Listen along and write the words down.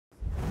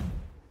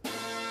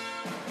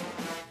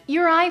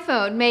Your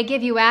iPhone may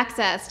give you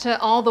access to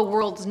all the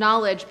world's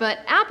knowledge, but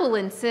Apple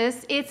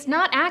insists it's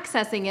not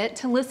accessing it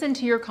to listen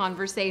to your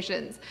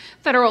conversations.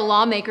 Federal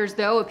lawmakers,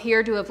 though,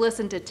 appear to have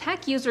listened to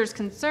tech users'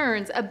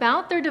 concerns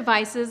about their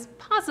devices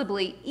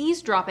possibly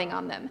eavesdropping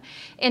on them.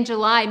 In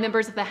July,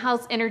 members of the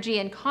House Energy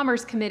and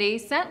Commerce Committee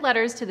sent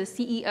letters to the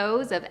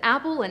CEOs of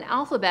Apple and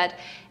Alphabet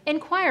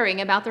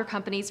inquiring about their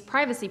company's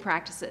privacy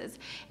practices.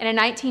 In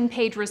a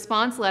 19-page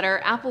response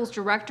letter, Apple's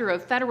Director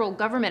of Federal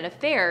Government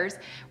Affairs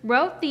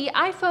wrote the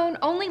iPhone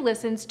only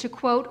listens to,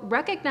 quote,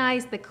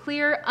 recognize the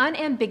clear,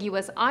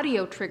 unambiguous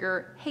audio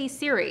trigger, Hey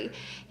Siri.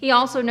 He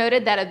also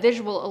noted that a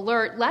visual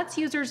alert lets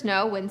users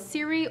know when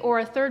Siri or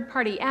a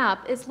third-party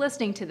app is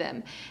listening to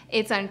them.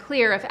 It's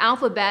unclear if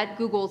Alphabet,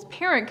 Google's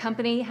parent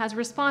company, has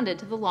responded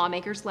to the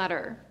lawmakers'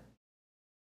 letter.